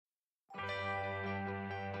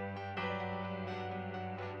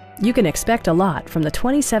You can expect a lot from the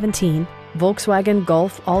 2017 Volkswagen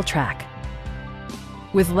Golf Alltrack.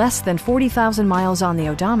 With less than 40,000 miles on the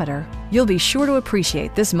odometer, you'll be sure to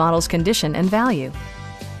appreciate this model's condition and value.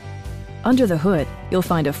 Under the hood, you'll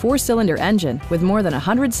find a 4-cylinder engine with more than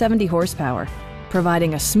 170 horsepower,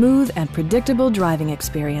 providing a smooth and predictable driving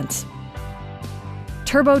experience.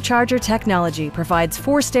 Turbocharger technology provides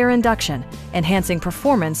forced air induction, enhancing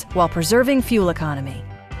performance while preserving fuel economy.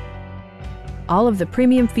 All of the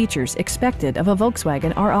premium features expected of a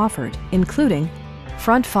Volkswagen are offered, including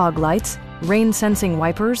front fog lights, rain-sensing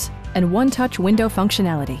wipers, and one-touch window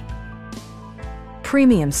functionality.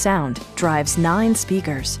 Premium sound drives 9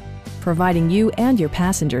 speakers, providing you and your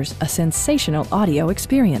passengers a sensational audio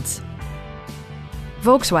experience.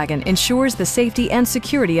 Volkswagen ensures the safety and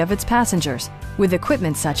security of its passengers with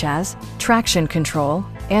equipment such as traction control,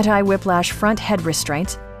 anti-whiplash front head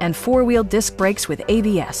restraints, and 4-wheel disc brakes with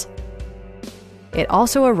ABS. It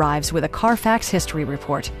also arrives with a Carfax history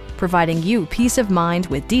report, providing you peace of mind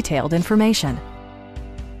with detailed information.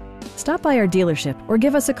 Stop by our dealership or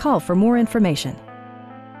give us a call for more information.